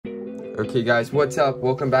Okay guys, what's up?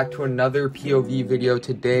 Welcome back to another POV video.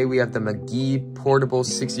 Today we have the Magegee Portable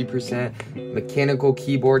 60% mechanical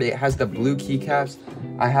keyboard. It has the blue keycaps.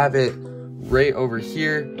 I have it right over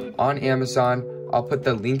here on Amazon. I'll put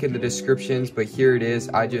the link in the descriptions, but here it is.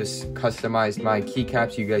 I just customized my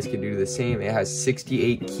keycaps. You guys can do the same. It has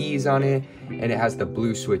 68 keys on it, and it has the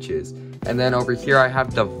blue switches. And then over here I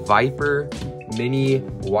have the Viper Mini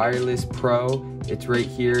Wireless Pro. It's right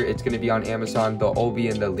here. It's going to be on Amazon. They'll all be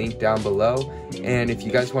in the link down below. And if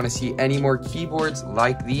you guys want to see any more keyboards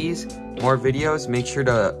like these, more videos, make sure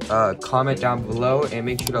to comment down below and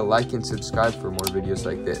make sure to like and subscribe for more videos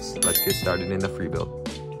like this. Let's get started in the free build.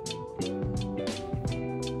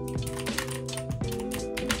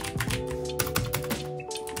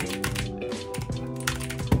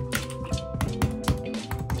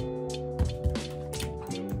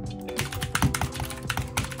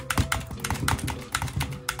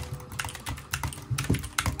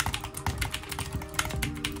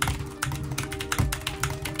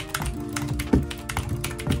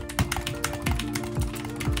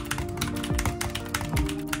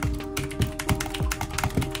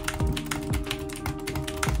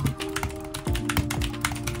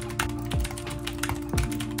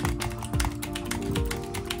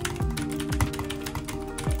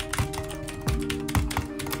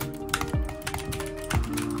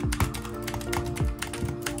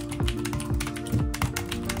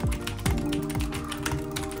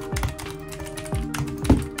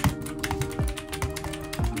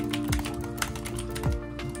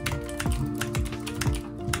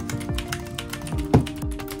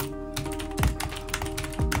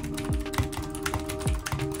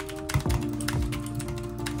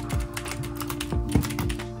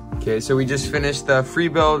 Okay, so we just finished the free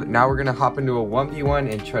build. Now we're gonna hop into a 1v1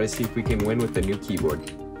 and try to see if we can win with the new keyboard.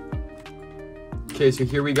 Okay, so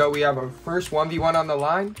here we go. We have our first 1v1 on the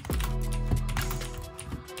line.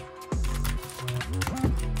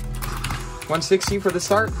 160 for the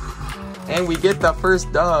start. And we get the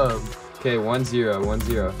first dub. Okay, 1-0,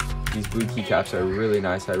 1-0. These blue keycaps are really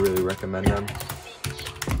nice. I really recommend them.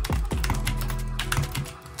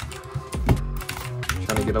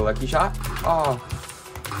 Trying to get a lucky shot.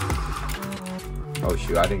 Oh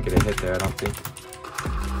shoot, I didn't get a hit there, I don't think.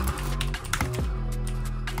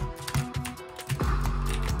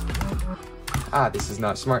 This is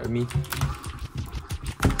not smart of me.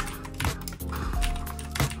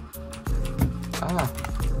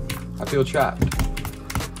 I feel trapped.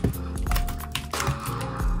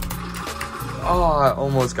 I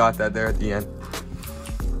almost got that there at the end.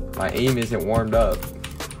 My aim isn't warmed up.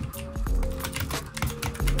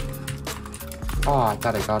 I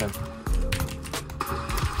thought I got him.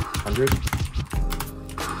 100.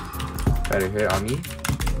 Better hit on me.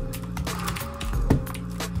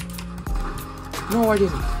 No, I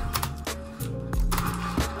didn't.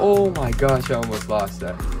 Oh my gosh, I almost lost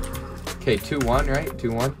that. Okay, 2-1, right?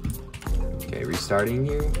 2-1. Okay, restarting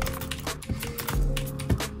here.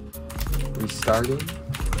 Restarting.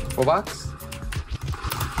 Full box.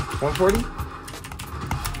 140.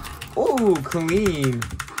 Oh, clean.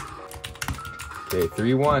 Okay,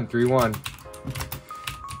 3-1, 3-1.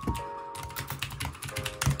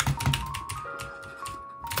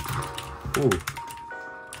 Ooh.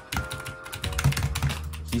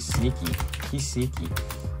 He's sneaky. He's sneaky.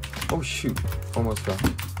 Oh shoot. Almost fell.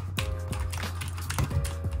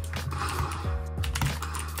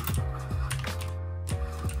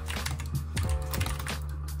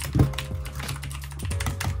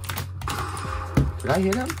 Did I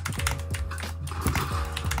hit him?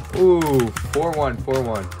 Ooh, 4-1,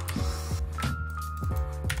 4-1.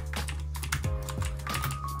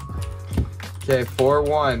 Okay,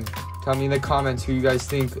 4-1. Tell me in the comments who you guys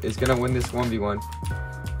think is gonna win this 1v1.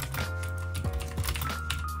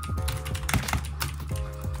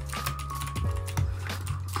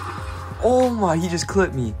 Oh my, he just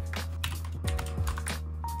clipped me.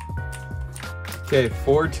 Okay,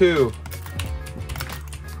 4-2.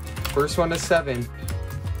 First one to 7.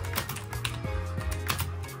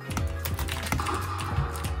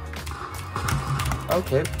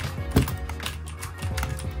 Okay.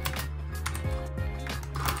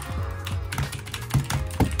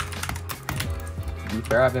 To be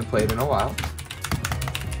fair, I haven't played in a while.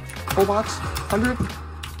 Full box, 100.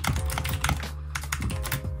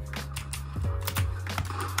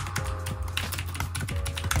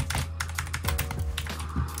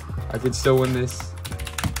 I could still win this.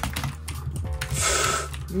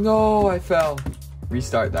 No, I fell.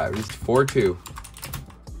 Restart that. 4-2.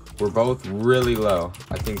 We're both really low.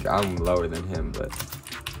 I think I'm lower than him, but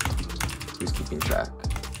who's keeping track?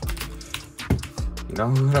 You know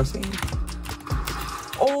what I'm saying?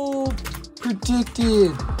 Oh,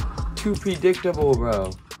 predicted. Too predictable,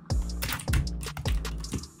 bro.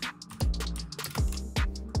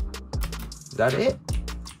 Is that it?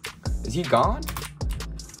 Is he gone?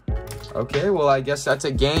 Okay, well, I guess that's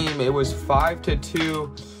a game. It was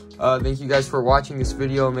 5-2. Thank you guys for watching this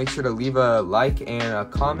video. Make sure to leave a like and a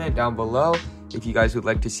comment down below if you guys would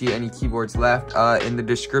like to see any keyboards left. In the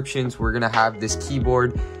descriptions, we're gonna have this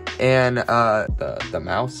keyboard and the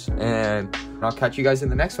mouse, and I'll catch you guys in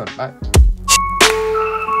the next one. Bye.